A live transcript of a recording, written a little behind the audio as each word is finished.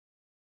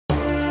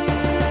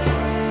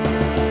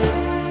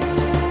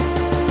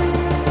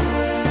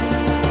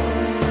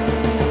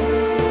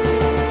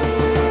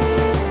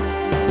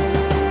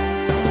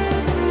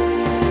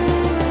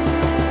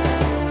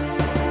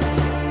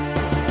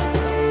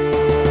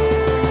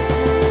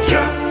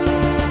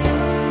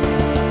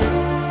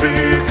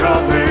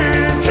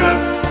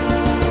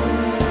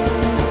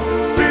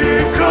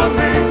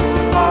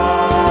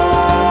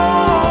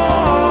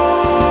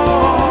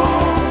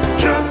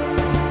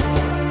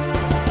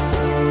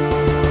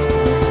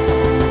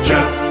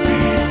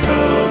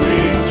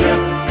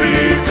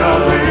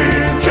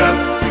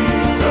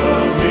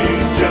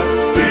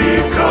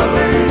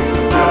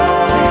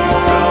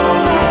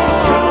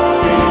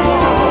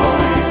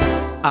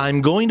I'm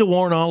going to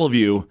warn all of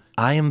you,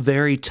 I am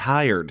very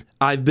tired.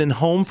 I've been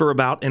home for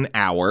about an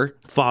hour.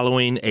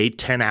 Following a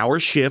 10-hour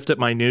shift at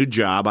my new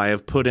job, I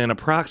have put in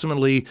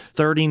approximately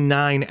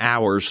 39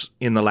 hours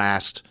in the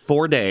last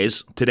 4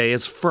 days. Today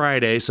is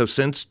Friday, so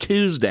since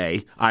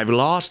Tuesday, I've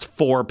lost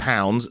 4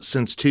 pounds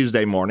since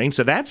Tuesday morning,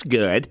 so that's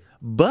good.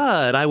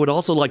 But I would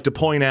also like to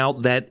point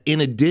out that in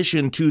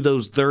addition to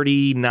those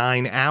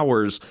 39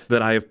 hours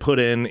that I have put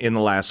in the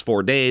last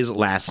 4 days,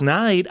 last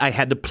night I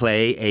had to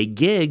play a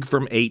gig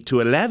from 8 to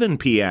 11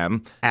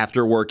 p.m.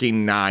 after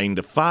working 9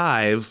 to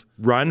 5,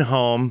 run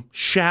home,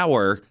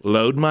 shower,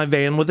 load my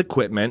van with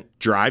equipment,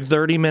 drive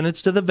 30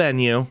 minutes to the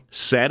venue,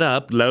 set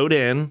up, load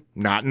in,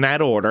 not in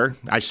that order,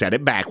 I said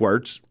it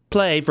backwards,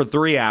 play for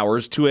 3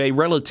 hours to a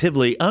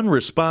relatively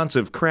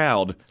unresponsive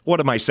crowd. What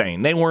am I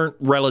saying? They weren't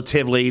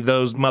relatively,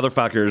 those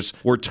motherfuckers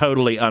were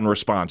totally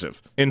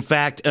unresponsive. In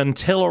fact,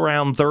 until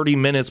around 30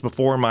 minutes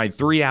before my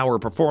 3-hour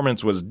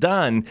performance was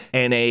done,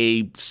 and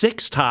a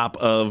six-top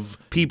of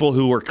people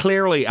who were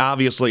clearly,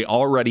 obviously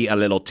already a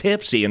little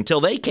tipsy,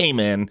 until they came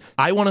in,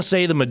 I want to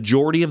say the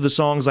majority of the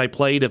songs I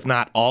played, if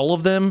not all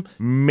of them,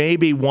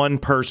 maybe one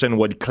person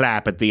would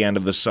clap at the end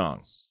of the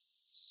song.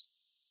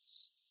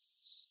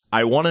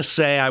 I want to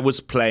say I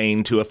was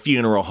playing to a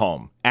funeral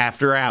home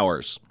after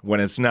hours when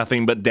it's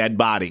nothing but dead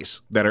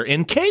bodies that are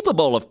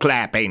incapable of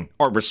clapping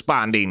or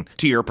responding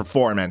to your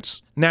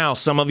performance. Now,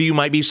 some of you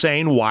might be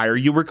saying, why are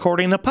you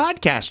recording a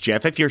podcast,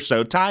 Jeff, if you're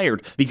so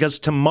tired? Because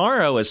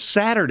tomorrow is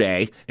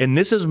Saturday, and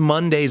this is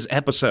Monday's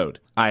episode.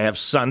 I have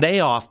Sunday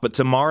off, but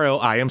tomorrow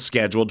I am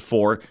scheduled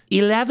for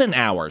 11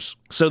 hours.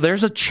 So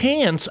there's a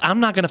chance I'm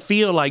not going to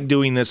feel like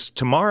doing this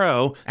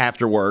tomorrow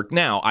after work.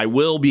 Now, I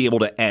will be able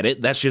to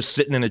edit. That's just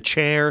sitting in a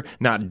chair,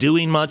 not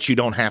doing much. You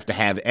don't have to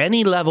have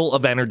any level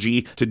of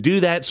energy to do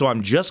that, so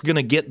I'm just going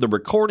to get the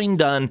recording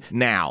done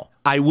now.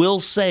 I will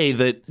say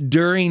that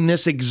during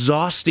this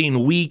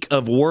exhausting week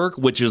of work,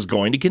 which is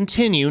going to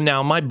continue,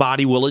 now my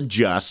body will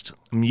adjust.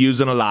 I'm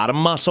using a lot of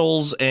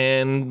muscles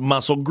and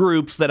muscle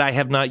groups that I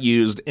have not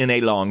used in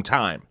a long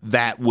time.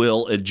 That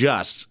will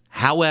adjust.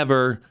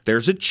 However,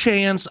 there's a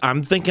chance,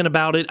 I'm thinking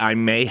about it, I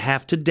may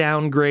have to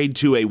downgrade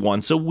to a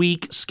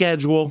once-a-week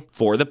schedule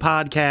for the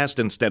podcast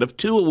instead of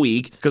 2 a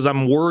week, because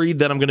I'm worried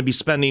that I'm going to be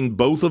spending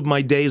both of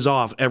my days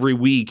off every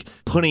week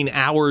putting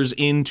hours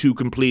into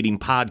completing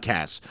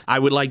podcasts. I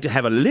would like to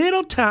have a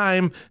little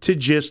time to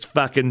just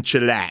fucking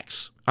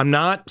chillax. I'm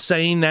not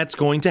saying that's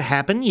going to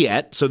happen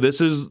yet, so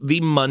this is the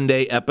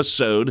Monday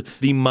episode,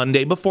 the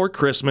Monday before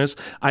Christmas.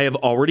 I have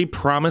already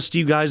promised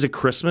you guys a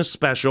Christmas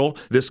special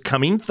this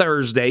coming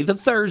Thursday, the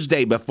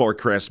Thursday before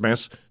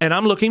Christmas, and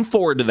I'm looking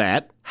forward to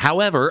that.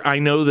 However, I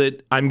know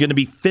that I'm going to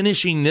be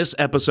finishing this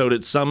episode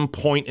at some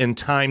point in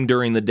time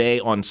during the day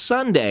on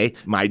Sunday,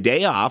 my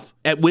day off,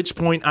 at which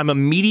point I'm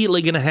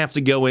immediately going to have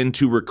to go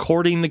into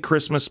recording the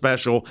Christmas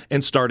special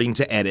and starting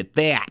to edit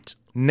that.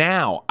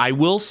 Now, I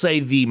will say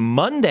the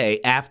Monday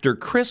after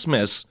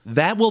Christmas,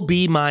 that will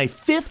be my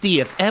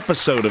 50th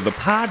episode of the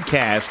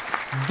podcast.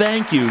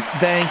 Thank you.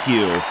 That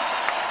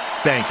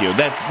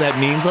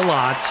means a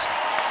lot.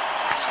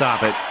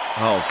 Stop it.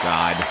 Oh,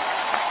 God.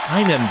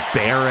 I'm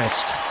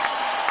embarrassed.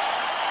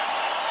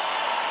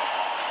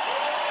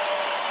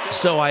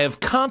 So I have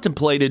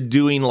contemplated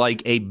doing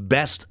like a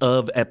best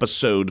of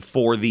episode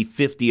for the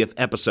 50th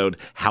episode.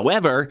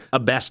 However, a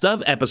best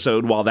of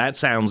episode, while that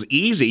sounds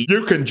easy,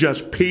 you can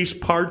just piece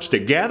parts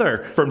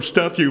together from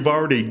stuff you've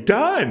already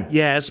done.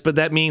 Yes, but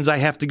that means I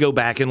have to go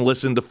back and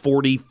listen to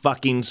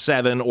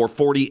 47 or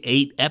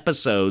 48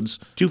 episodes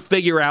to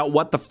figure out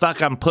what the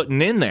fuck I'm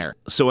putting in there.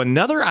 So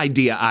another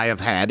idea I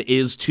have had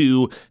is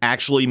to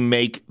actually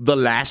make the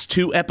last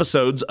 2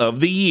 episodes of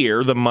the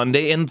year, the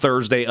Monday and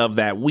Thursday of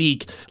that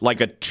week,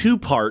 like a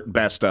 2-part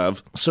best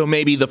of. So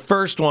maybe the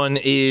first one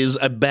is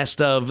a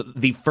best of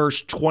the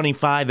first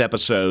 25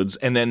 episodes,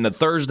 and then the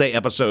Thursday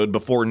episode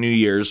before New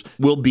Year's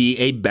will be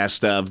a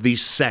best of the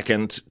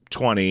second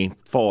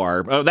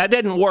 24. Oh, that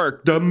didn't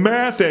work. The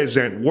math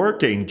isn't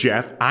working,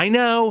 Jeff. I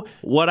know.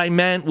 What I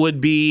meant would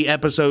be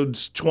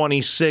episodes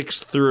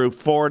 26 through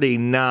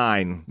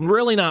 49.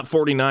 Really not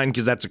 49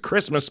 because that's a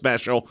Christmas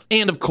special.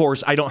 And of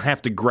course, I don't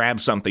have to grab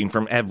something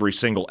from every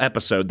single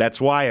episode. That's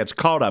why it's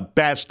called a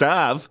best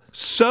of.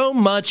 So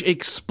much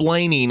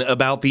explaining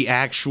about the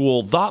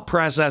actual thought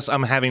process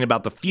I'm having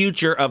about the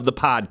future of the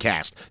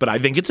podcast. But I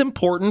think it's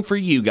important for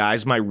you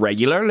guys, my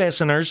regular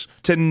listeners,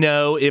 to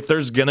know if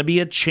there's going to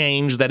be a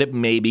change that it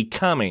may be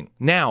coming.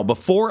 Now,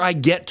 before I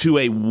get to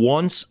a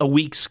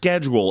once-a-week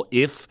schedule,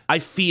 if I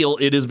feel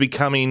it is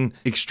becoming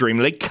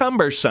extremely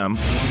cumbersome,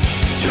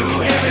 Too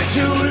heavy,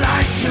 too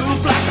light, too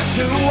black or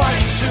too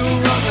white, too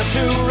wrong or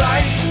too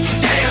right,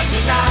 today or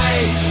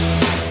tonight,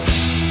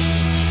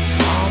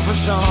 all for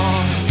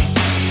song.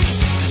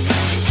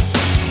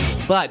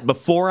 But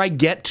before I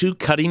get to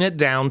cutting it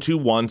down to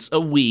once a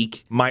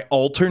week, my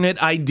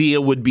alternate idea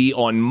would be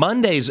on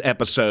Monday's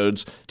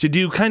episodes to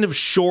do kind of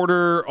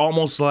shorter,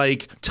 almost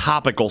like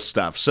topical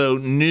stuff. So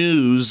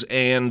news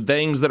and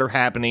things that are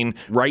happening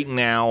right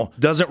now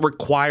doesn't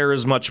require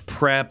as much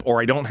prep,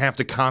 or I don't have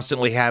to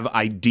constantly have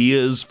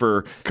ideas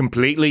for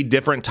completely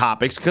different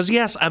topics. Because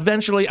yes,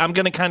 eventually I'm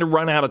going to kind of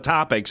run out of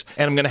topics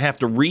and I'm going to have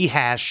to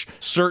rehash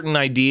certain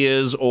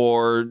ideas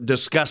or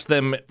discuss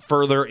them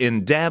further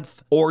in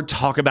depth or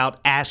talk about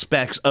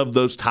aspects of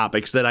those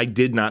topics that I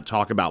did not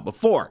talk about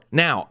before.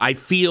 Now, I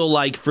feel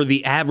like for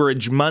the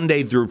average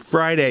Monday through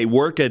Friday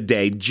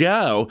workaday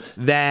Joe,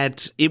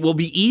 that it will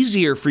be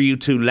easier for you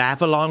to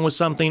laugh along with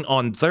something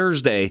on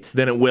Thursday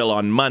than it will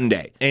on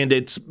Monday. And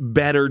it's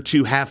better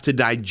to have to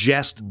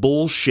digest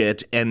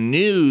bullshit and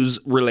news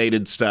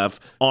related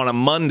stuff on a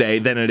Monday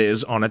than it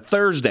is on a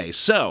Thursday.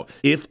 So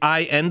if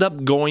I end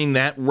up going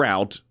that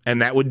route, and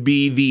that would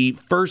be the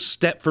first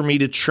step for me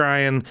to try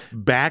and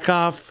back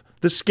off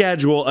the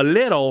schedule a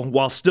little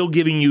while still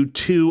giving you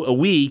 2 a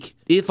week.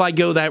 If I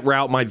go that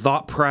route, my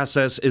thought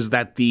process is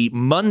that the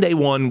Monday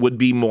one would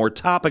be more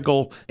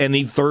topical and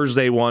the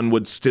Thursday one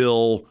would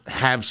still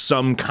have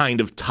some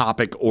kind of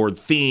topic or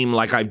theme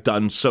like I've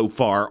done so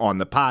far on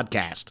the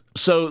podcast.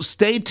 So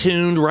stay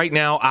tuned. Right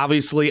now,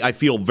 obviously, I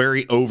feel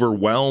very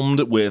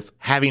overwhelmed with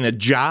having a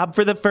job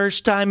for the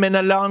first time in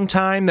a long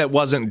time that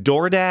wasn't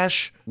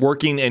DoorDash,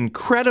 working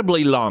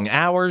incredibly long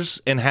hours,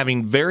 and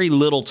having very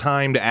little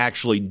time to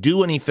actually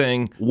do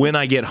anything when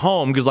I get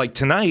home. Because like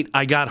tonight,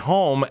 I got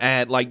home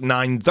at like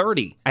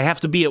 9:30. I have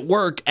to be at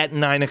work at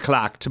 9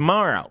 o'clock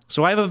tomorrow.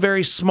 So I have a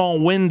very small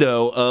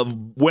window of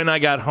when I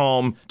got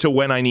home to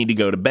when I need to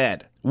go to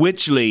bed,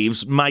 which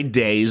leaves my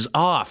days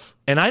off.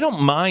 And I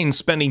don't mind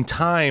spending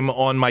time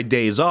on my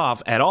days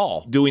off at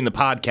all doing the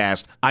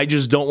podcast. I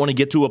just don't want to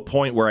get to a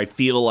point where I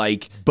feel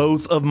like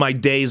both of my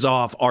days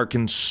off are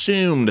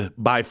consumed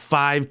by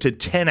 5 to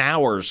 10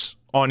 hours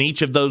on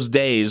each of those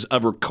days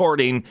of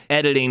recording,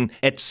 editing,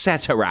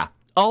 etc.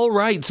 All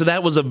right, so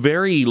that was a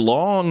very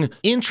long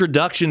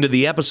introduction to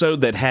the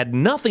episode that had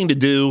nothing to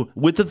do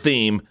with the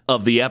theme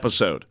of the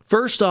episode.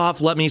 First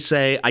off, let me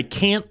say I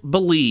can't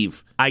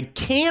believe.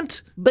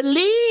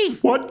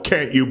 What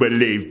can't you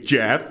believe,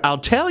 Jeff? I'll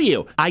tell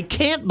you, I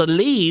can't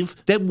believe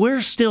that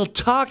we're still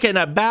talking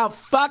about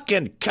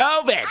fucking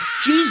COVID.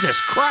 Jesus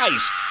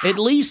Christ. At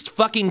least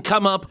fucking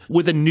come up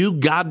with a new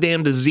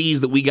goddamn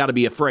disease that we gotta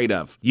be afraid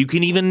of. You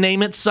can even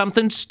name it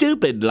something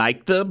stupid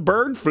like the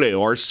bird flu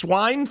or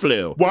swine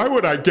flu. Why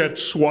would I get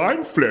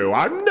swine flu?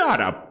 I'm not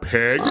a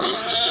pig.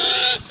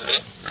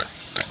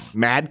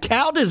 Mad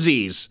cow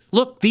disease.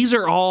 Look, these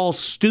are all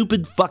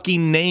stupid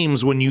fucking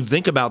names when you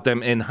think about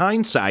them in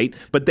hindsight,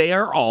 but they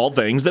are all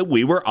things that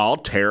we were all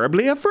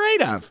terribly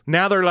afraid of.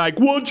 Now they're like,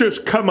 we'll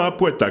just come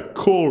up with a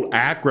cool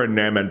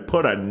acronym and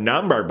put a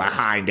number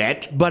behind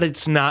it. But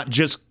it's not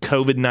just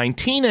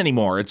COVID-19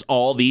 anymore. It's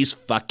all these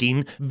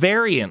fucking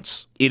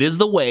variants. It is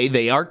the way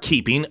they are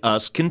keeping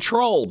us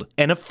controlled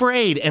and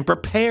afraid and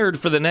prepared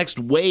for the next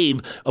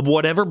wave of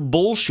whatever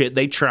bullshit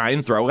they try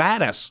and throw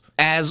at us.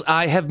 As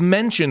I have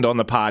mentioned on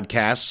the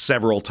podcast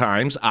several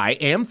times, I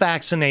am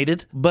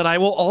vaccinated, but I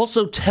will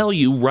also tell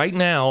you right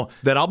now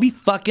that I'll be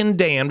fucking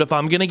damned if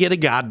I'm gonna get a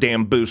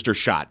goddamn booster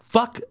shot.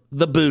 Fuck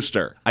the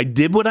booster. I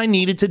did what I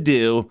needed to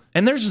do,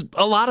 and there's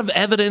a lot of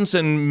evidence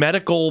in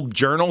medical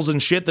journals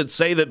and shit that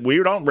say that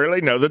we don't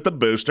really know that the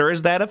booster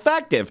is that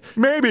effective.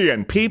 Maybe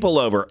in people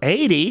over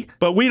 80,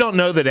 but we don't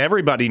know that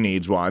everybody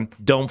needs one.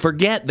 Don't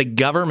forget, the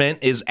government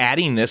is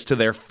adding this to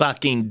their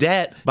fucking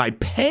debt by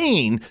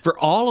paying for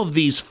all of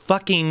these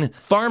fucking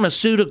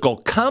pharmaceutical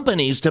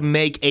companies to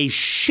make a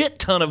shit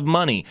ton of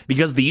money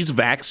because these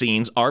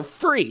vaccines are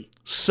free.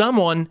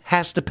 Someone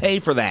has to pay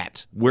for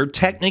that. We're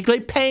technically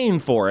paying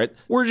for it.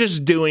 We're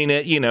just doing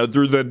it,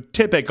 through the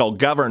typical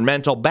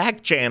governmental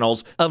back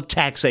channels of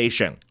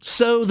taxation.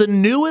 So the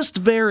newest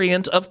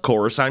variant, of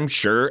course, I'm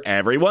sure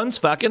everyone's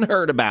fucking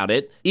heard about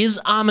it, is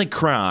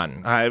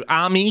Omicron.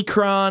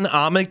 Omicron.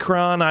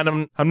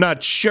 I'm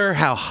not sure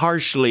how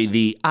harshly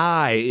the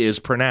I is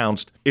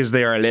pronounced. Is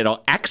there a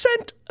little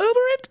accent over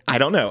it? I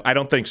don't know. I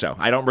don't think so.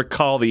 I don't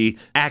recall the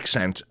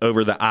accent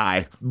over the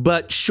I.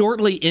 But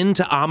shortly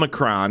into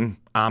Omicron,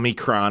 I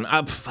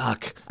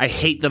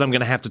hate that I'm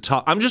going to have to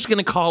talk. I'm just going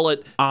to call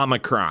it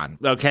Omicron,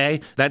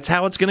 okay? That's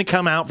how it's going to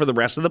come out for the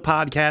rest of the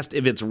podcast.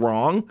 If it's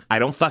wrong, I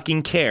don't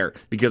fucking care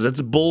because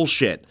it's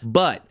bullshit.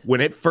 But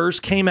when it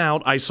first came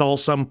out, I saw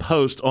some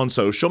post on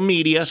social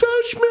media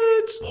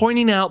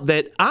pointing out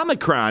that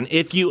Omicron,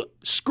 if you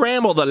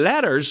scramble the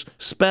letters,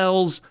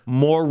 spells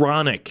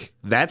moronic.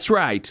 That's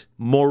right,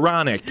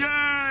 moronic.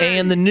 Yay!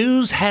 And the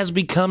news has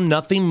become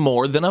nothing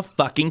more than a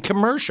fucking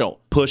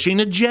commercial. pushing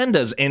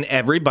agendas in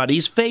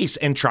everybody's face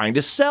and trying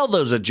to sell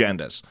those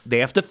agendas. They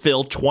have to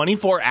fill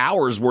 24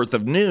 hours worth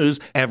of news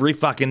every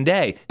fucking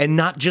day, and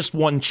not just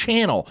one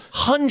channel.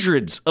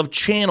 Hundreds of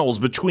channels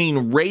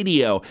between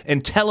radio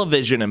and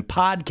television and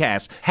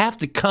podcasts have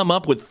to come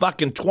up with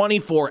fucking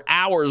 24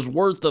 hours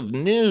worth of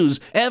news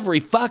every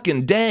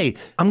fucking day.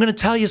 I'm gonna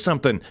tell you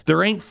something.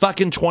 There ain't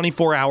fucking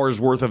 24 hours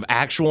worth of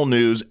actual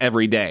news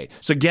every day.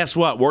 So guess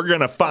what? We're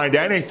gonna find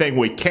anything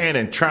we can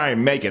and try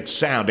and make it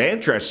sound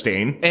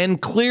interesting.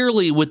 And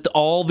clearly with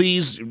all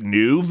these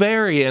new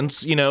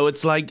variants,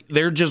 it's like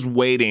they're just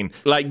waiting.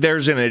 Like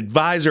there's an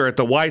advisor at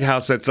the White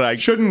House that's like,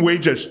 shouldn't we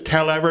just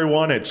tell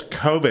everyone it's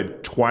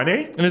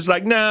COVID-20? And it's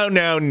like,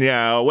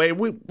 no. Wait,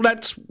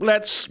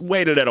 let's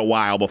wait a little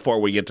while before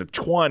we get to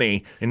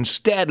 20.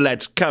 Instead,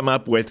 let's come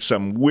up with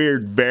some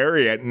weird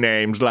variant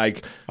names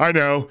like, I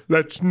know,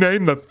 let's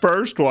name the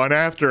first one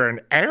after an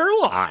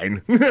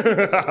airline.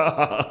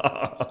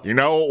 You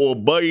know what will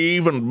be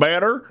even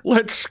better?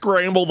 Let's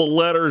scramble the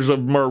letters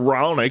of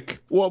moronic.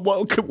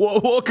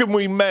 What can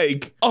we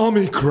make?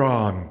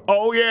 Omicron.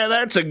 Oh yeah,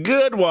 that's a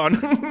good one.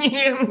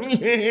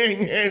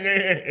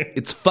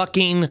 It's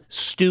fucking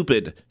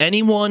stupid.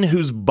 Anyone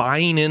who's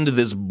buying into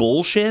this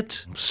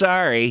bullshit,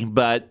 sorry,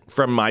 but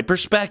from my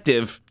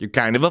perspective, you're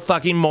kind of a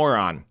fucking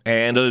moron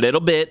and a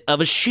little bit of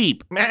a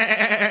sheep.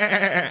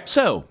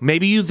 So,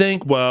 maybe you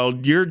think, well,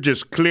 you're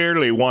just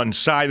clearly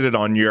one-sided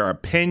on your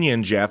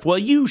opinion, Jeff. Well,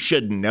 you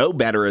should know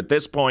better at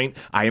this point.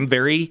 I am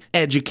very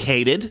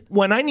educated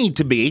when I need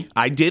to be.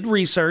 I did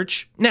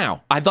research.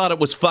 Now, I thought it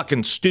was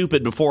fucking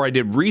stupid before I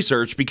did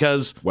research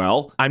because,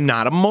 well, I'm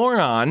not a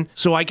moron,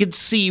 so I could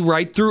see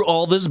right through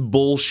all this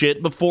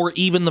bullshit before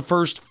even the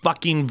first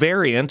fucking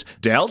variant,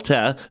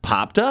 Delta,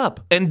 popped up.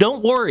 And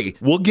don't worry,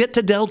 we'll get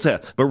to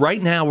Delta, but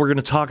right now we're going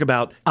to talk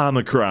about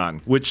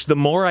Omicron, which the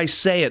more I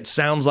say it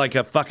sounds like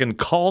a fucking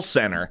call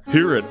center.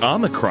 Here at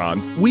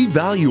Omicron, we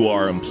value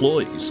our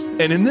employees.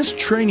 And in this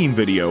training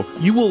video,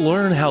 you will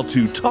learn how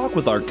to talk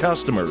with our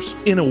customers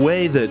in a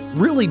way that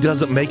really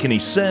doesn't make any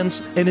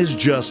sense and is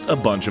just a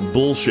bunch of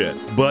bullshit.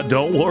 But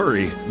don't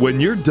worry, when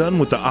you're done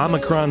with the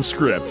Omicron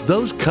script,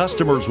 those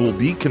customers will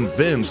be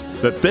convinced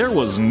that there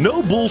was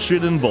no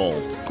bullshit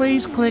involved.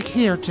 Please click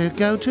here to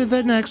go to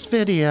the next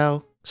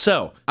video.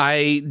 So,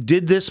 I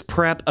did this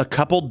prep a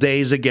couple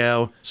days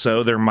ago,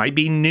 so there might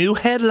be new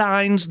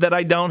headlines that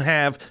I don't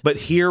have, but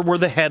here were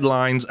the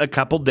headlines a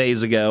couple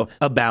days ago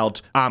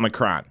about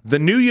Omicron. The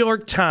New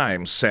York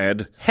Times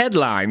said,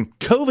 headline,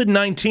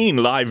 COVID-19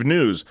 live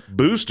news,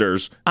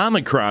 boosters,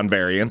 Omicron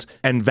variant,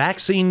 and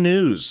vaccine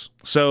news.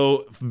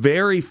 So,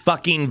 very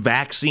fucking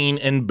vaccine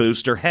and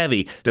booster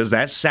heavy. Does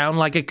that sound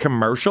like a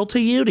commercial to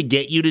you to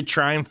get you to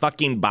try and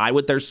fucking buy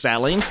what they're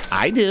selling?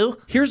 I do.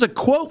 Here's a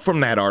quote from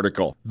that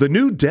article. The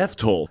new death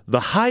toll, the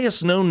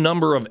highest known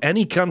number of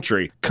any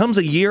country, comes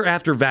a year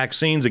after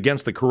vaccines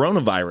against the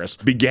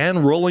coronavirus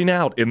began rolling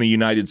out in the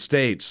United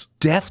States.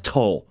 Death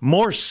toll,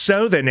 more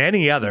so than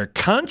any other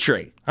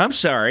country. I'm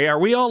sorry, are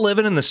we all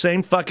living in the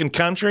same fucking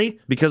country?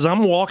 Because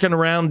I'm walking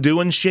around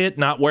doing shit,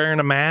 not wearing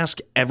a mask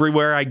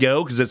everywhere I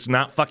go because it's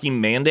not fucking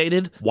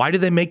mandated? Why do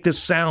they make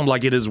this sound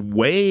like it is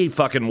way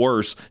fucking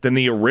worse than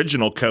the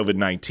original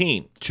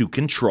COVID-19? To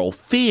control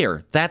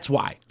fear, that's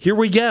why. Here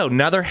we go,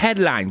 another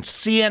headline,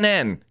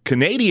 CNN.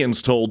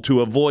 Canadians told to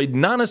avoid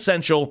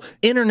non-essential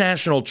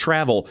international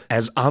travel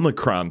as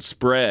Omicron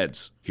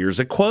spreads.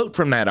 Here's a quote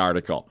from that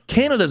article.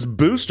 Canada's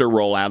booster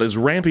rollout is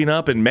ramping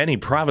up in many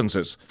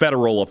provinces.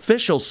 Federal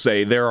officials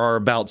say there are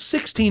about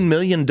 16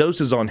 million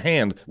doses on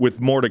hand, with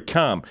more to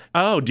come.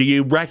 Oh, do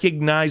you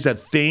recognize a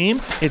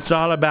theme? It's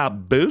all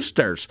about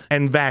boosters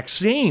and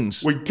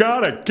vaccines. We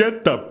gotta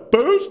get the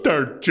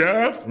booster,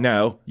 Jeff.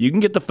 No, you can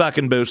get the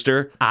fucking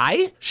booster.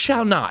 I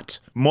shall not.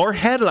 More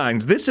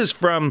headlines. This is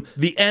from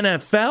the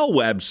NFL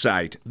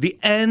website. The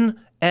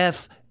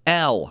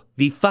NFL.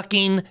 The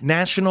fucking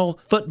National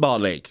Football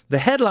League. The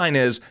headline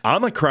is,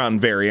 Omicron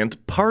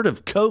variant, part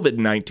of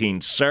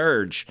COVID-19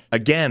 surge.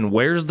 Again,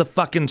 where's the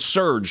fucking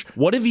surge?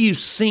 What have you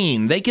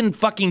seen? They can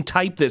fucking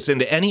type this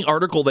into any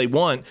article they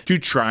want to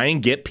try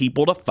and get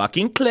people to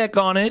fucking click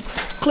on it.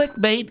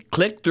 Clickbait,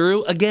 click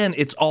through. Again,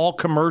 it's all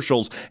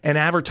commercials and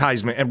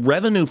advertisement and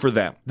revenue for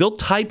them. They'll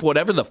type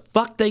whatever the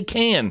fuck they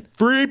can.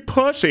 Free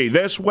pussy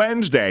this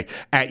Wednesday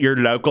at your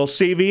local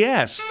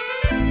CVS.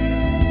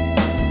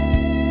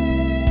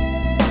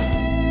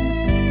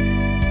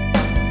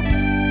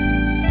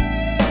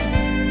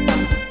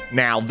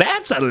 Now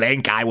that's a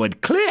link I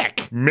would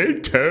click. Me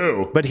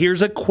too. But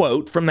here's a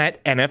quote from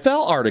that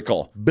NFL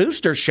article.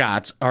 Booster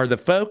shots are the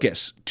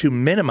focus to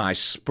minimize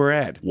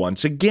spread.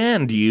 Once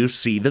again, do you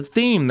see the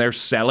theme? They're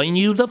selling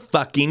you the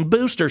fucking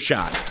booster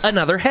shot.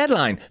 Another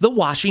headline, The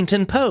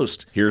Washington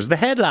Post. Here's the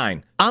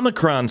headline.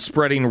 Omicron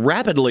spreading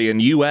rapidly in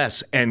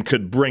U.S. and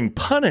could bring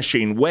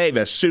punishing wave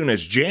as soon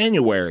as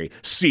January,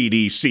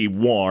 CDC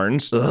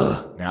warns.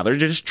 Ugh. Now they're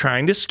just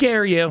trying to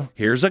scare you.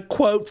 Here's a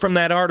quote from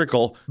that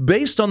article.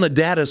 Based on the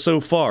data so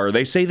far,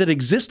 they say that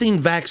existing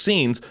vaccines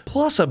vaccines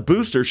plus a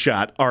booster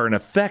shot are an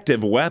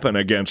effective weapon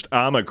against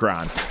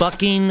Omicron.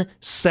 Fucking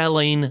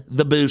selling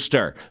the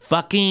booster.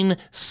 Fucking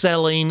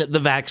selling the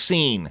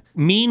vaccine.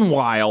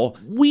 Meanwhile,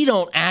 we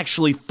don't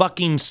actually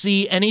fucking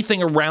see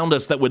anything around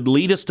us that would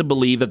lead us to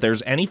believe that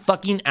there's any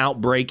fucking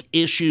outbreak,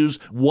 issues,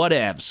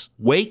 whatevs.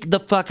 Wake the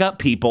fuck up,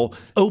 people.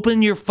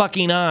 Open your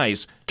fucking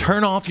eyes.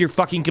 Turn off your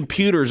fucking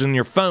computers and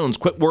your phones.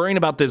 Quit worrying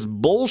about this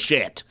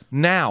bullshit.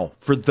 Now,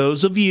 for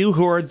those of you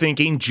who are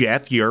thinking,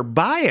 Jeff, you're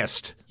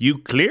biased. You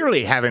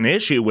clearly have an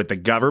issue with the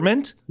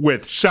government,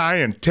 with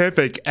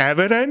scientific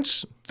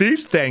evidence.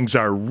 These things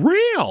are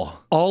real.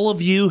 All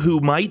of you who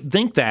might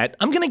think that,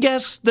 I'm going to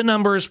guess the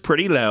number is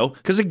pretty low,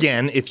 because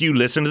again, if you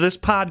listen to this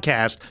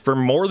podcast for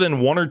more than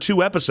 1 or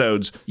 2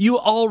 episodes, you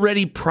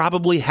already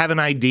probably have an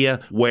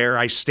idea where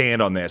I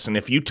stand on this. And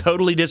if you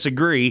totally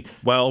disagree,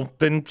 well,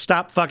 then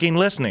stop fucking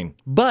listening.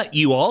 But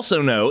you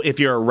also know, if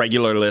you're a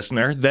regular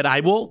listener, that I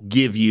will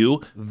give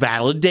you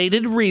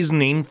validated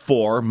reasoning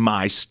for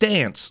my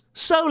stance.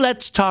 So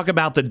let's talk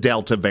about the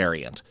Delta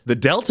variant. The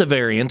Delta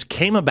variant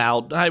came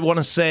about, I want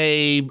to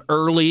say,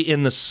 early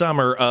in the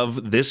summer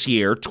of this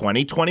year,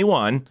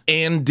 2021,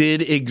 and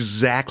did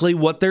exactly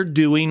what they're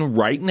doing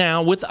right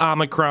now with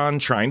Omicron,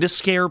 trying to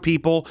scare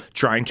people,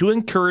 trying to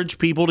encourage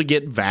people to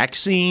get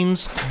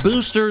vaccines.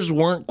 Boosters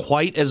weren't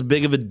quite as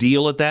big of a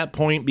deal at that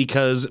point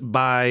because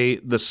by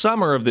the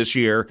summer of this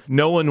year,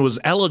 no one was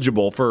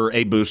eligible for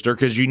a booster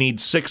because you need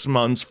 6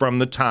 months from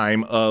the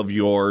time of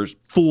your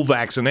full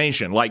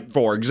vaccination. Like,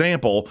 for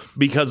example,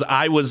 because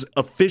I was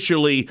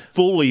officially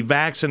fully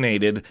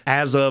vaccinated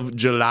as of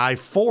July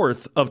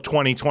 4th of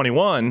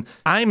 2021,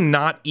 I'm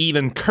not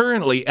even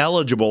currently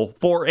eligible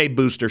for a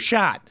booster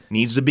shot.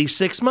 Needs to be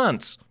 6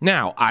 months.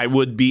 Now, I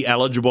would be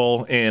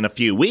eligible in a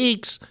few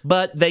weeks,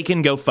 but they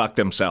can go fuck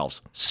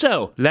themselves.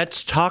 So,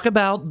 let's talk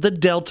about the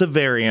Delta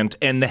variant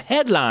and the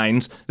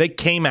headlines that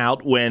came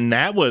out when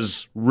that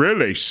was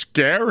really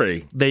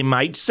scary. They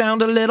might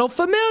sound a little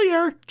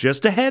familiar,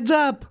 just a heads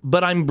up,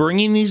 but I'm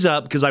bringing these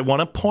up because I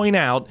want to point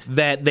out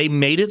that they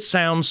made it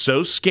sound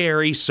so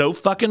scary, so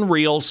fucking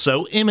real,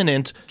 so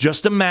imminent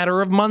just a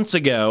matter of months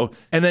ago,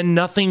 and then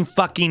nothing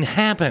fucking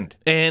happened.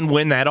 And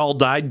when that all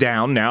died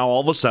down, now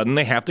all of a sudden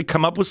they have to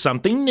come up with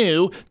something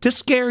new to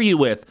scare you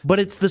with. But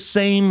it's the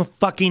same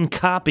fucking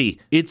copy.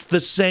 It's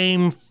the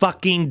same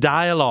fucking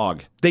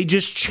dialogue. They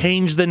just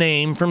changed the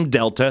name from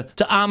Delta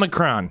to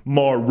Omicron.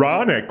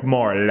 Moronic,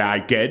 more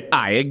like it.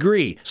 I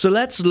agree. So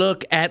let's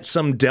look at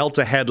some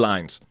Delta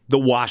headlines. The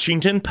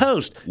Washington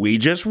Post. We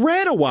just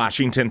read a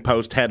Washington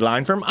Post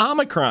headline from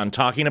Omicron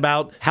talking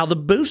about how the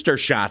booster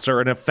shots are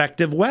an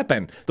effective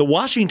weapon. The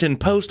Washington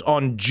Post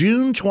on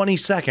June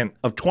 22nd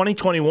of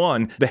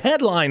 2021, the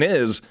headline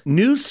is,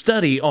 New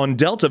study on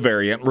Delta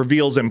variant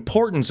reveals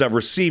importance of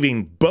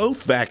receiving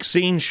both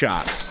vaccine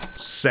shots.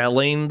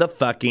 Selling the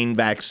fucking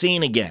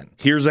vaccine again.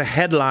 Here's a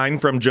headline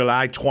from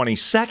July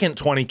 22nd,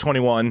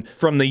 2021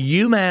 from the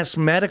UMass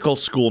Medical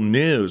School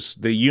News,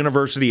 the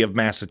University of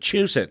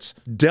Massachusetts.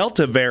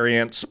 Delta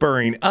variant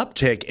spurring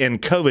uptick in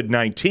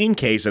COVID-19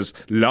 cases,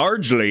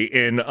 largely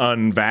in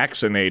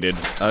unvaccinated.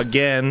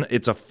 Again,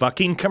 it's a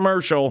fucking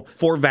commercial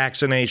for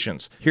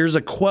vaccinations. Here's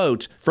a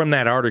quote from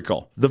that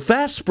article. The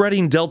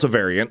fast-spreading Delta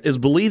variant is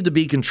believed to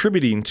be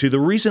contributing to the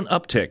recent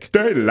uptick.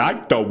 They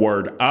like the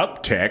word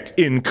uptick.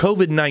 In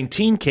COVID-19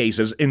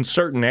 cases in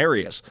certain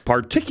areas,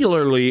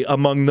 particularly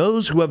among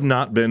those who have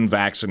not been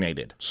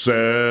vaccinated.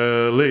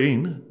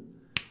 Selling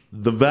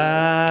the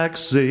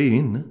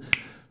vaccine.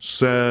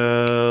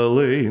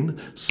 Selling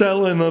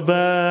the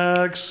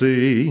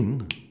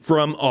vaccine.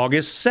 From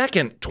August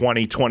 2nd,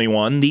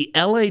 2021, the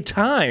LA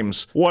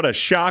Times. What a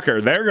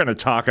shocker, they're going to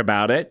talk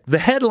about it. The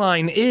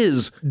headline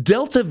is,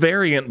 Delta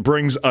variant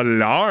brings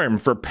alarm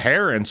for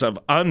parents of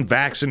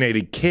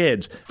unvaccinated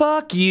kids.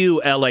 Fuck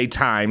you, LA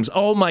Times.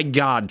 Oh my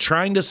God,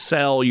 trying to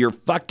sell your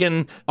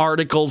fucking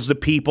articles to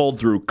people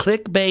through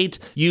clickbait,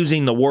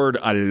 using the word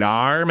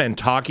alarm and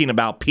talking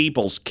about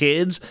people's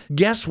kids.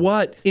 Guess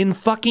what? In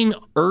fucking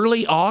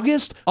early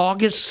August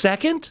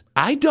 2nd,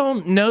 I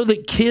don't know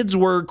that kids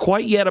were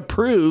quite yet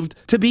approved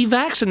to be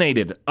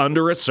vaccinated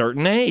under a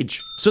certain age.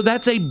 So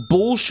that's a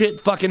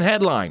bullshit fucking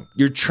headline.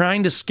 You're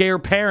trying to scare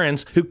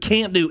parents who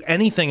can't do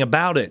anything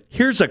about it.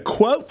 Here's a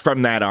quote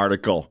from that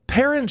article.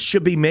 Parents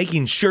should be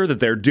making sure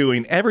that they're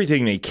doing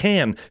everything they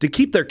can to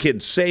keep their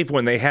kids safe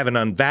when they have an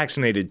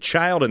unvaccinated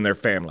child in their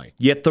family.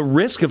 Yet the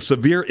risk of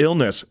severe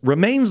illness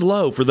remains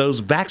low for those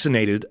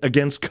vaccinated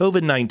against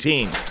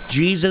COVID-19.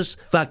 Jesus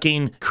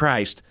fucking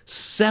Christ.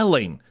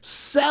 Selling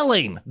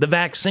the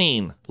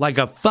vaccine like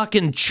a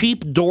fucking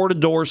cheap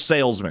door-to-door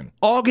salesman.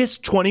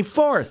 August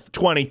 24th,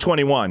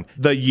 2021.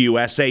 The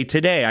USA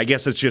Today. I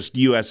guess it's just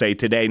USA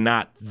Today,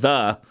 not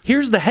the.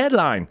 Here's the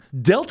headline.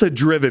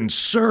 Delta-driven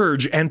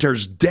surge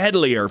enters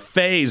deadlier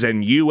phase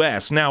in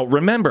US. Now,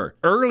 remember,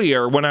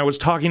 earlier when I was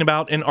talking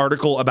about an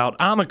article about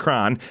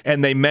Omicron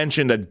and they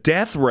mentioned a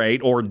death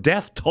rate or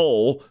death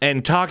toll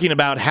and talking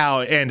about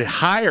how and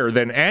higher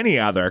than any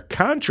other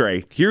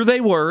country, here they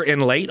were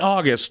in late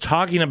August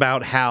talking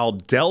about how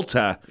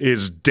Delta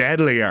is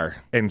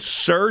deadlier and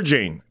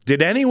surging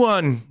Did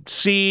anyone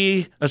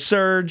see a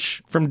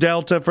surge from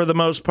Delta for the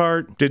most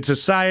part? Did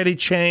society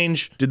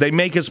change? Did they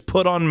make us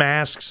put on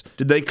masks?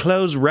 Did they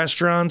close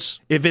restaurants?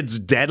 If it's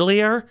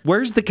deadlier,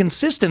 where's the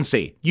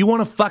consistency? You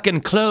want to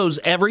fucking close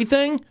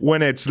everything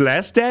when it's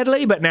less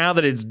deadly, but now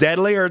that it's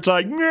deadlier, it's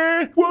like,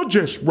 nah, we'll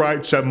just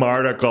write some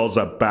articles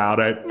about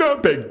it. No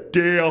big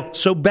deal.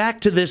 So back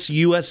to this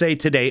USA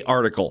Today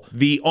article.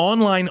 The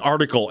online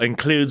article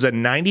includes a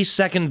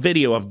 90-second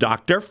video of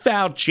Dr.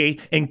 Fauci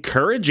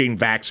encouraging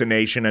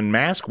vaccination and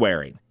mask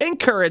wearing.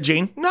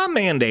 Encouraging, not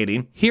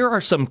mandating. Here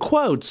are some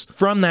quotes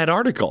from that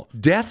article.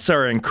 Deaths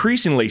are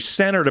increasingly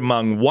centered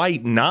among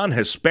white,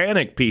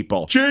 non-Hispanic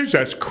people.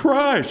 Jesus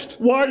Christ!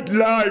 White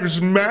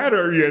lives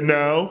matter, you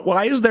know.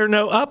 Why is there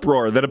no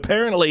uproar that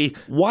apparently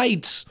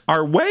whites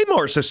are way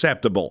more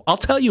susceptible? I'll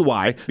tell you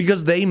why.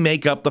 Because they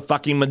make up the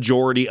fucking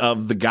majority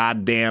of the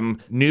goddamn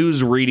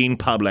news reading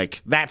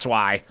public. That's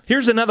why.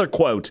 Here's another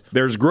quote.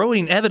 There's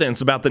growing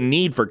evidence about the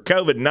need for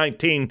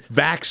COVID-19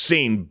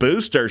 vaccine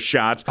booster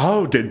shots.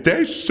 Oh, did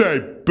they say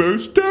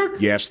booster?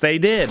 Yes, they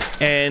did.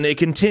 And it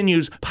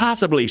continues,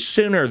 possibly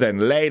sooner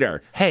than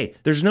later. Hey,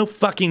 there's no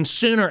fucking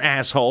sooner,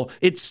 asshole.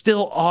 It's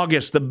still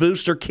August. The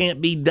booster can't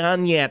be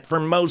done yet for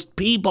most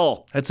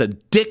people. That's a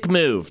dick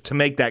move to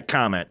make that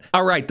comment.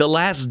 All right, the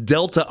last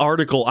Delta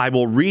article I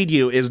will read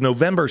you is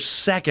November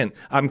 2nd.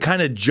 I'm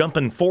kind of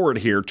jumping forward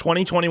here.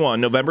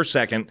 2021, November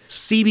 2nd,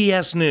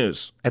 CBS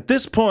News. At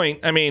this point,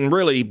 I mean,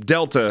 really,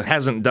 Delta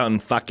hasn't done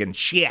fucking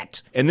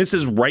shit. And this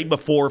is right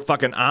before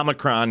fucking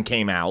Omicron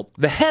came out.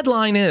 The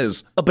headline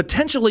is, a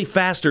potentially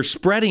faster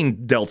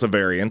spreading Delta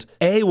variant,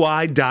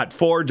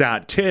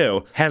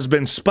 AY.4.2, has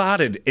been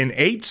spotted in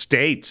 8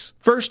 states.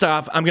 First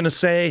off, I'm going to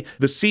say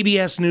the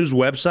CBS News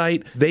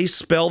website, they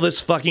spell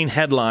this fucking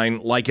headline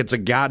like it's a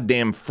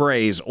goddamn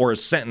phrase or a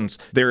sentence.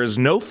 There is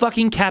no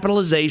fucking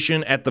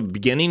capitalization at the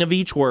beginning of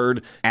each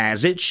word,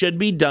 as it should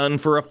be done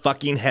for a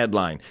fucking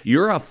headline.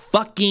 You're a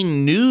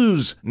fucking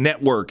news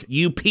network,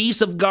 you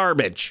piece of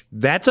garbage.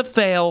 That's a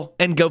fail,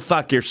 and go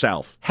fuck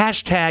yourself.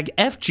 Hashtag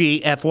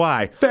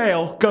FGFY.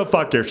 Fail, go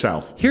fuck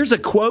yourself. Here's a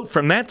quote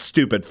from that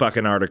stupid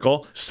fucking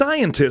article.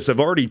 Scientists have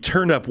already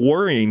turned up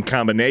worrying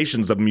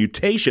combinations of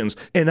mutations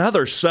in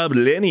other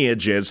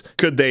sublineages.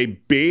 Could they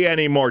be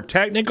any more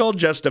technical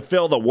just to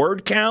fill the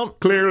word count?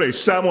 Clearly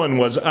someone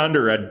was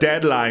under a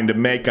deadline to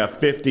make a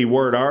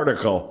 50-word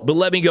article. But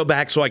let me go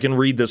back so I can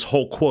read this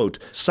whole quote.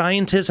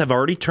 Scientists have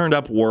already turned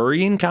up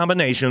worrying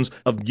combinations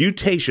of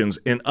mutations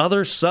in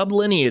other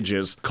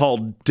sublineages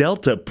called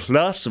Delta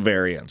Plus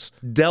variants.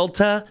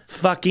 Delta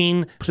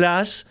fucking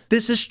Plus?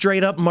 This is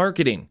straight up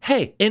marketing.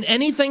 Hey, in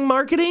anything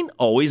marketing,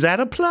 always add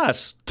a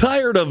plus.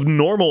 Tired of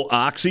normal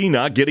Oxy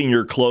not getting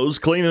your clothes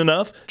clean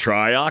enough?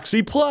 Try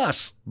Oxy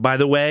Plus. By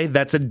the way,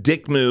 that's a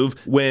dick move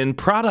when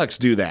products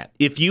do that.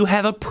 If you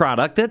have a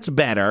product that's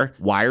better,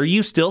 why are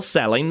you still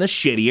selling the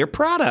shittier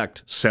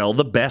product? Sell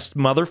the best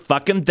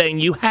motherfucking thing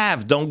you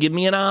have. Don't give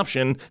me an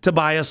option to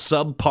buy a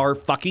subpar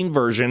fucking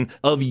version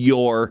of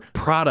your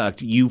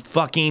product, you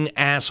fucking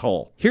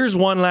asshole. Here's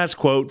one last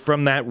quote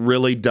from that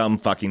really dumb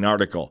fucking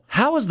article.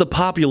 How is the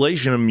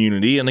population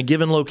immunity in a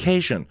given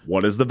location?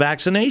 What is the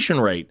vaccination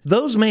rate?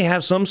 Those may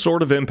have some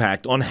sort of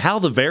impact on how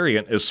the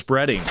variant is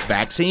spreading.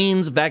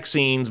 Vaccines,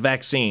 vaccines,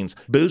 vaccines.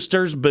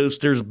 Boosters,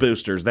 boosters,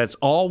 boosters. That's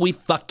all we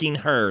fucking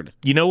heard.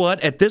 You know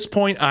what? At this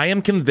point, I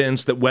am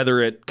convinced that whether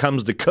it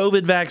comes to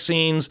COVID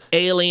vaccines,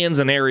 aliens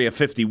in Area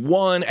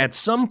 51, at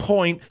some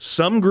point,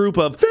 some group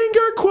of finger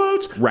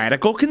quotes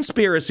radical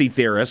conspiracy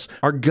theorists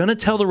are gonna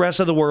tell the rest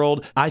of the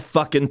world, I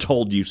fucking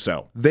told you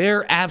so.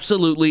 There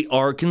absolutely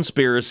are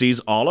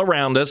conspiracies all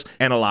around us,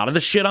 and a lot of the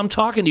shit I'm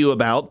talking to you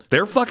about,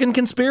 they're fucking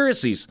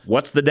conspiracies.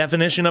 What's the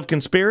definition of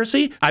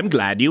conspiracy? I'm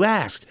glad you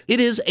asked. It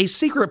is a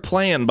secret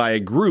plan by a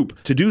group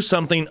to do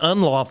something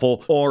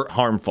unlawful or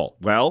harmful.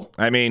 Well,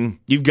 I mean,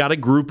 you've got a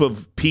group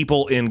of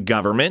people in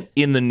government,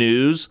 in the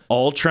news,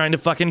 all trying to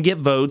fucking get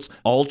votes,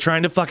 all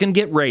trying to fucking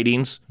get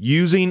ratings,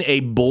 using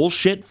a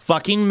bullshit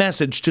fucking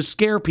message to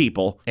scare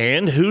people.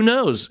 And who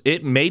knows,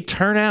 it may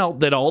turn out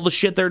that all the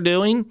shit they're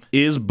doing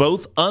is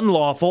both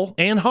unlawful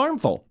and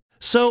harmful.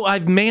 So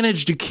I've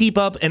managed to keep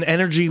up an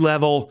energy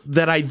level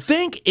that I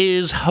think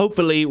is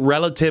hopefully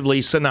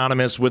relatively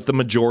synonymous with the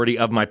majority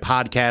of my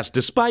podcast,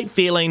 despite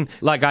feeling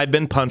like I've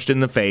been punched in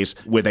the face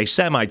with a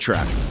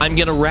semi-truck. I'm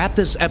going to wrap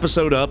this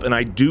episode up, and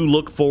I do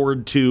look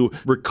forward to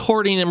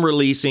recording and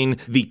releasing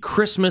the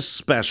Christmas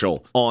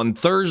special on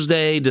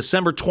Thursday,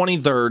 December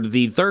 23rd,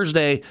 the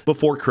Thursday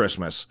before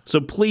Christmas. So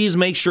please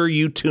make sure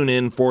you tune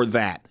in for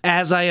that.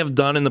 As I have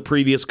done in the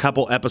previous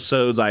couple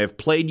episodes, I have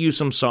played you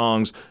some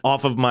songs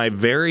off of my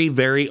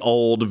very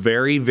old,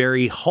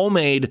 very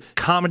homemade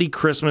comedy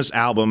Christmas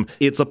album,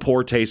 It's a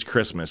Poor Taste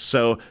Christmas.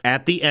 So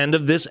at the end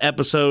of this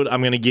episode,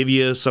 I'm going to give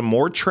you some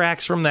more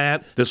tracks from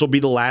that. This will be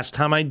the last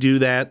time I do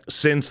that,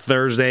 since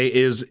Thursday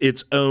is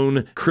its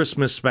own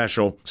Christmas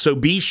special. So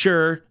be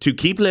sure to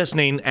keep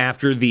listening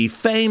after the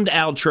famed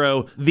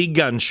outro, The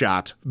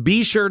Gunshot.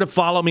 Be sure to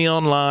follow me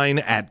online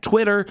at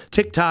Twitter,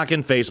 TikTok,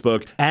 and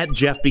Facebook at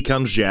Jeff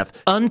Becomes Jeff. Jeff.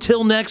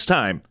 Until next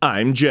time,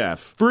 I'm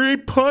Jeff. Free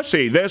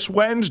pussy this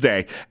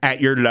Wednesday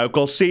at your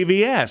local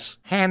CVS.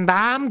 And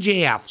I'm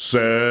Jeff.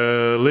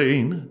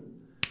 Selling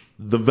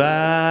the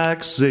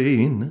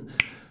vaccine.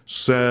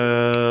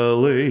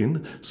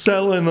 Selling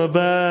the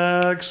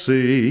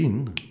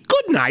vaccine.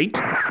 Good night.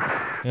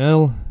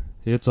 Well,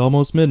 it's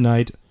almost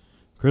midnight.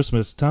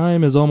 Christmas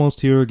time is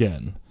almost here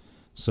again.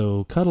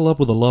 So cuddle up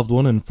with a loved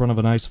one in front of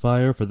a nice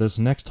fire for this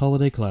next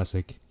holiday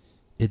classic,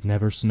 It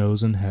Never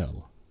Snows in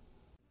Hell.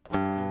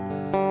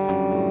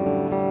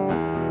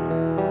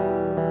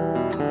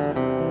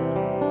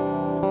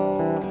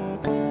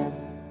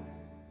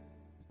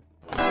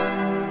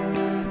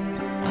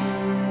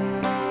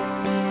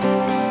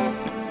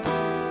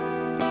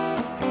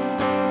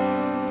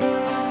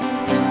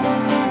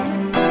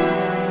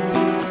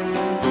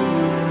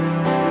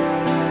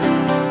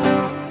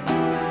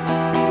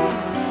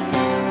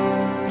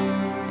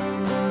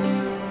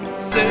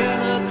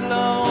 Santa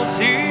Claus,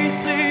 he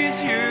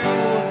sees you,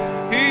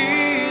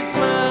 he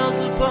smiles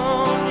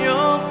upon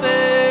your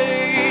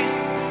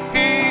face.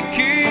 He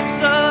keeps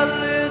a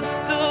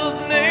list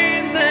of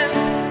names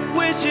and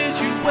wishes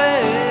you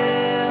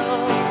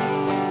well.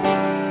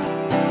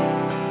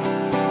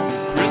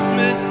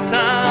 Christmas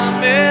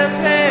time is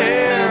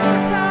here,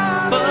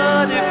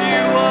 but if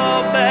you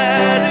are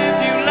bad,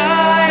 if you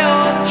lie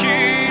or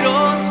cheat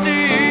or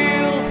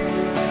steal,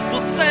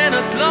 well,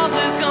 Santa Claus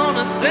is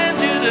gonna send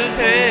you to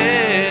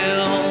hell.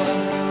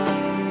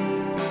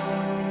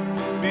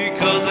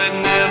 Because it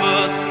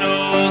never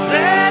snows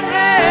in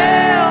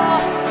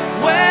hell,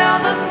 where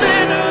the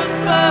sinners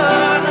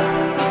burn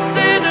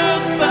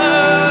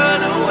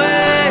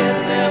away. It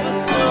never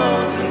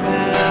snows in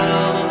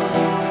hell.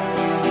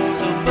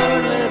 So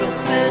burn, little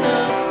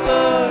sinner,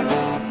 burn.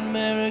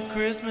 Merry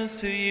Christmas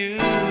to you.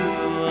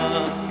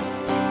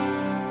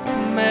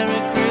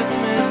 Merry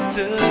Christmas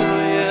to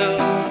you.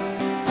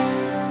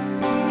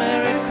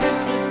 Merry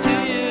Christmas to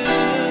you.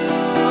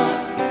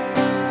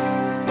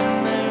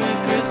 Merry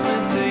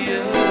Christmas to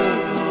you.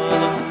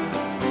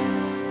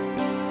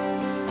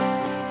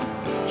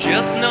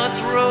 Chestnuts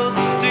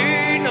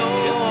roasting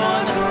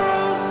on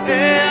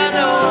an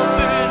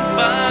open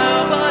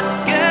fire, but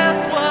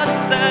guess what?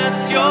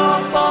 That's your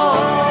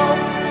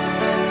balls.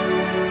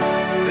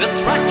 That's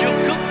right,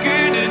 you're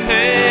cooking in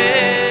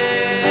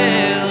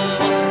hell.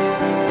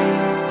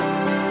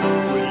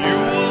 Well, you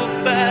were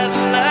bad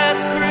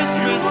last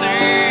Christmas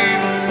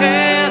Eve,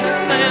 and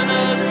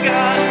Santa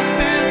got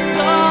pissed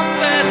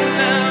off, and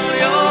now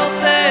you're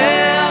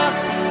there.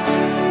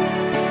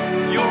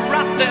 You're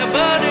right there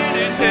burning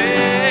in hell,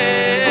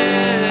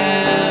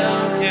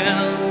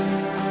 yeah.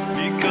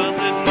 Because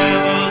it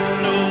never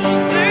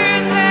snows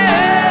in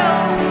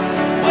hell,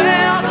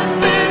 where the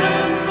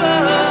sinners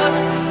burn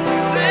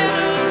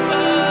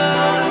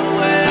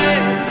away.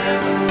 It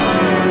never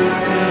snows in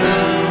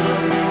hell.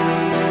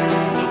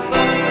 So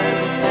burn,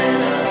 little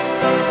sinner,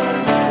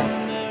 burn.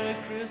 Merry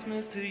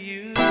Christmas to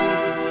you.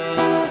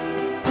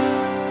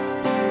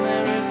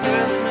 Merry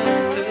Christmas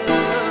to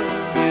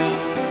you.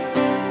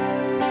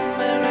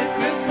 Merry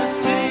Christmas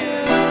to you.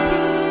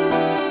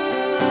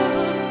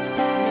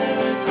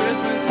 Merry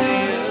Christmas to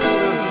you.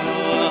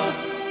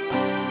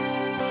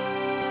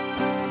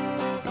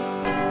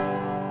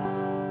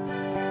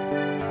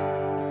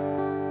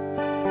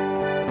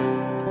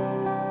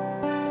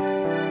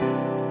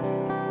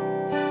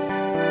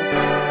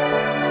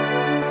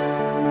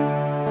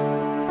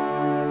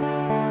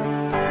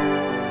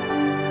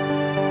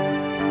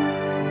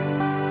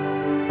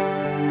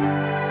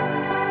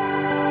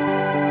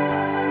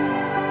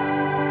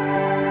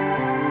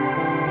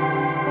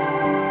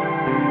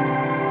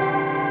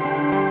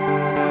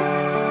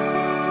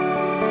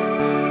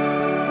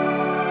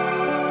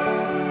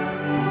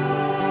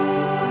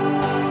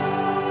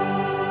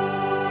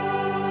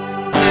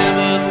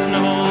 Never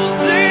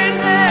snows in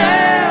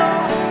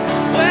hell,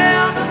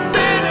 where the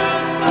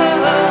sinners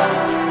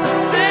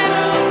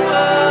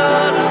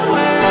burn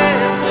away.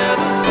 It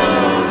never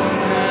snows in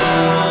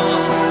hell.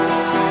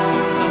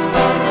 So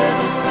burn,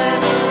 little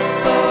sinner,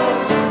 burn.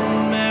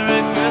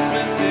 Merry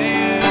Christmas to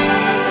you.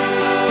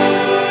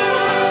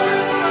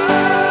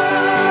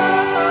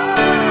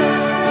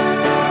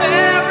 Merry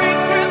Christmas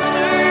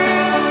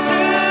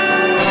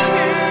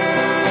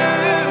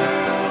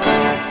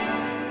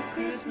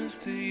to you. Merry Christmas to you. Merry Christmas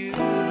to you.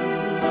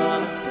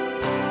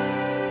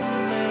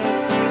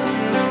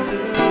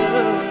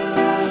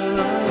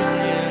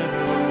 Merry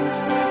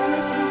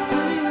Christmas to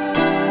you.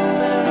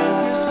 Merry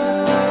Christmas,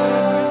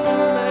 Merry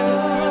Christmas, Merry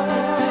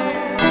Christmas to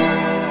you.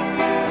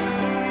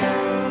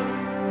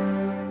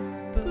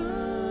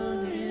 Burn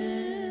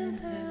in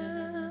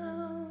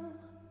hell.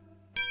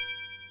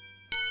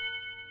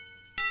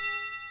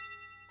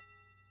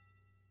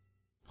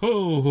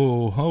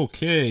 Oh,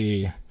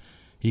 okay.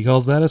 He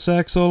calls that a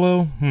sax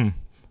solo?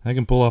 I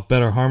can pull off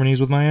better harmonies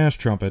with my ass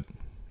trumpet.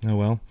 Oh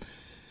well.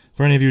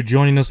 For any of you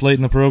joining us late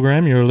in the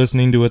program, you're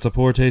listening to It's a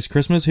Poor Taste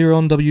Christmas here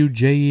on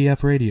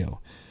WJEF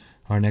Radio.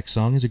 Our next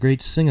song is a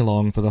great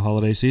sing-along for the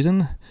holiday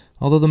season,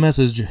 although the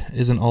message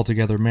isn't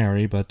altogether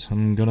merry, but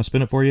I'm gonna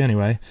spin it for you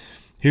anyway.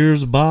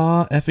 Here's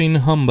Bah Effing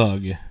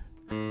Humbug.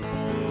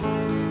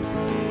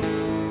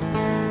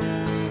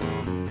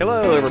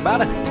 Hello,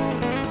 everybody.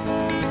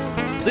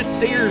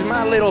 This here's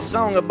my little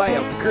song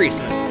about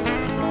Christmas.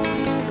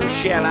 Or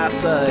shall I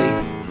say,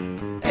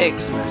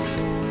 Xmas.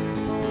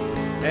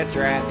 That's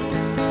right.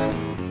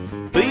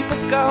 People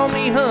call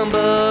me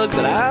humbug,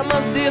 but I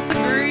must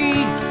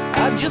disagree.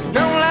 I just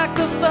don't like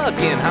the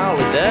fucking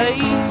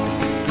holidays.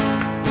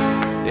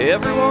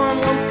 Everyone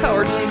wants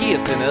cards and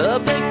gifts and a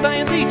big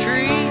fancy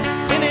tree,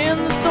 and in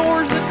the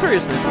stores the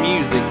Christmas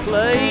music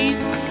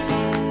plays.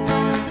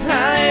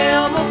 I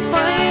am a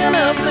fan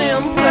of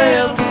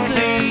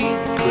simplicity.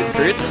 When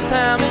Christmas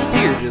time is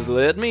here, just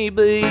let me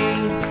be.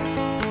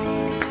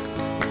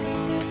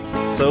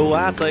 So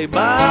I say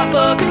bye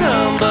fucking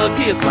humbug,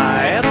 kiss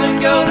my ass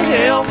and go to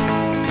hell.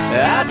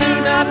 I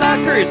do not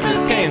like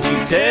Christmas, can't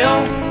you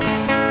tell?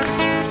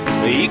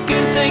 You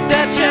can take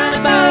that shiny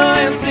bow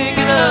and stick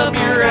it up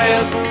your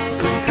ass.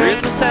 When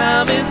Christmas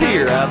time is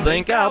here, I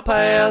think I'll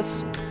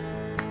pass.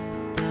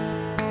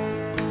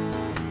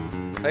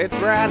 That's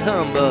right,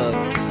 humbug.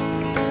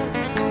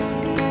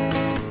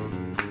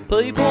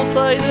 People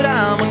say that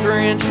I'm a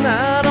Grinch, and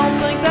I don't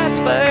think that's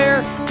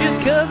fair. Just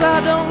 'cause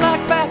I don't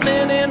like fat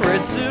men in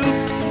red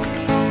suits.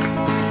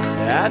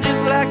 I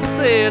just like to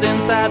sit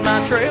inside my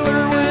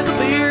trailer with a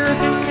beer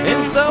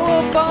and sew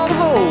up all the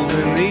holes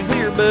in these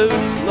here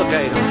boots. Look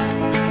at them.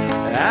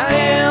 I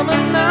am a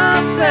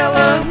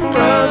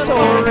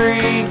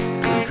non-celebratory.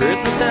 When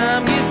Christmas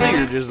time gets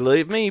here, just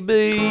leave me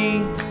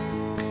be.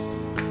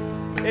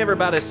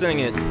 Everybody sing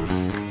it.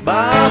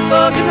 Bye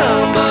fucking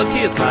humbug,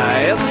 kiss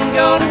my ass and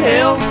go to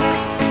hell.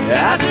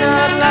 I do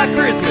not like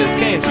Christmas,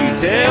 can't you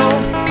tell?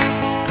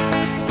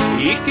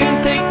 You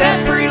can take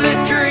that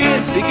pre-lit tree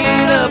and stick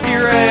it up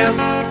your ass.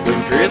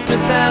 When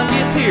Christmas time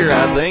gets here,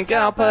 I think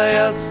I'll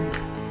pass.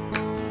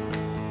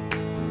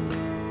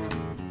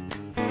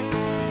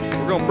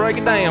 We're gonna break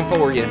it down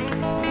for you.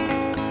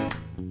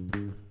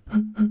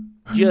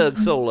 Jug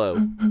solo.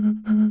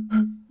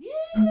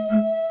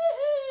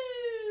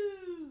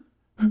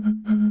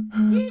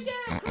 You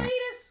got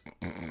Cletus?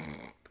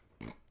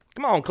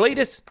 Come on,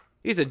 Cletus.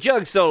 It's a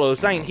jug solo,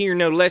 so ain't here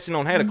no lesson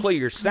on how to clear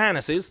your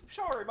sinuses.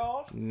 Sorry,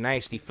 boss.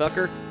 Nasty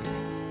fucker.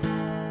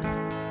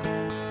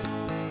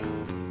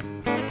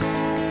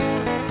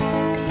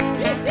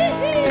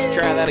 Let's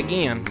try that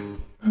again.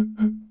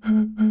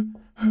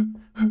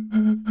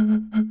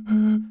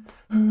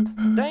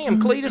 Damn,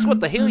 Cletus, what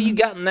the hell you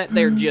got in that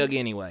there jug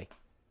anyway?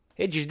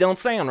 It just don't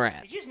sound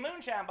right. It's just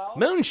moonshine, boss.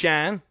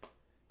 Moonshine?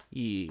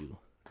 You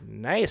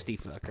nasty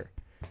fucker.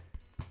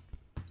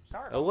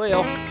 Sorry. Oh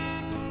well.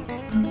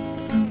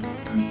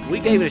 We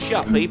gave it a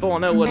shot, people. I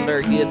know it wasn't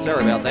very good.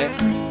 Sorry about that.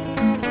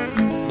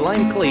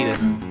 Blame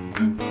Cletus.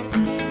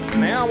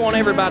 Now I want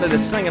everybody to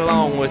sing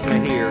along with me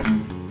here.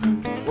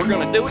 We're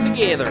gonna do it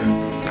together.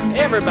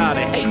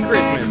 Everybody hate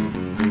Christmas.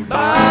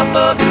 Bye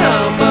fucking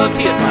humbug,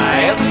 kiss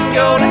my ass and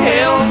go to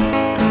hell.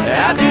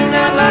 I do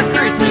not like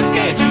Christmas,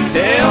 can't you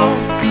tell?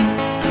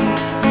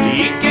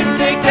 You can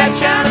take that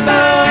shiny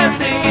bow and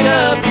stick it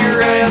up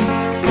your ass.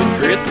 When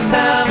Christmas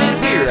time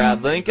is here, I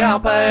think I'll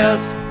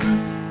pass.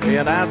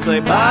 And I say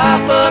bye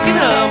fucking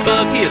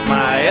humbug, kiss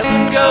my ass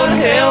and go to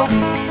hell.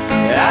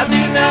 I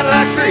do not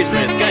like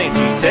Christmas, can't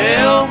you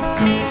tell?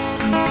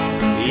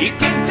 You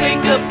can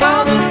take up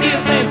all those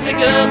gifts and stick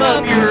them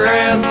up your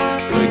ass.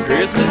 When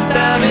Christmas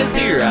time is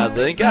here, I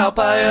think I'll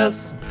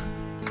pass.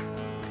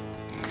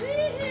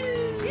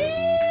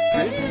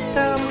 Christmas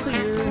time is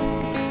here,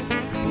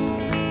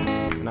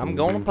 and I'm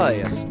gonna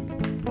pass.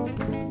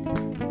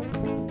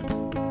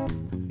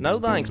 No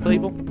thanks,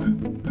 people.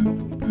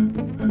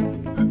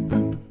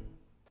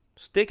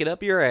 Stick it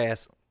up your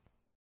ass.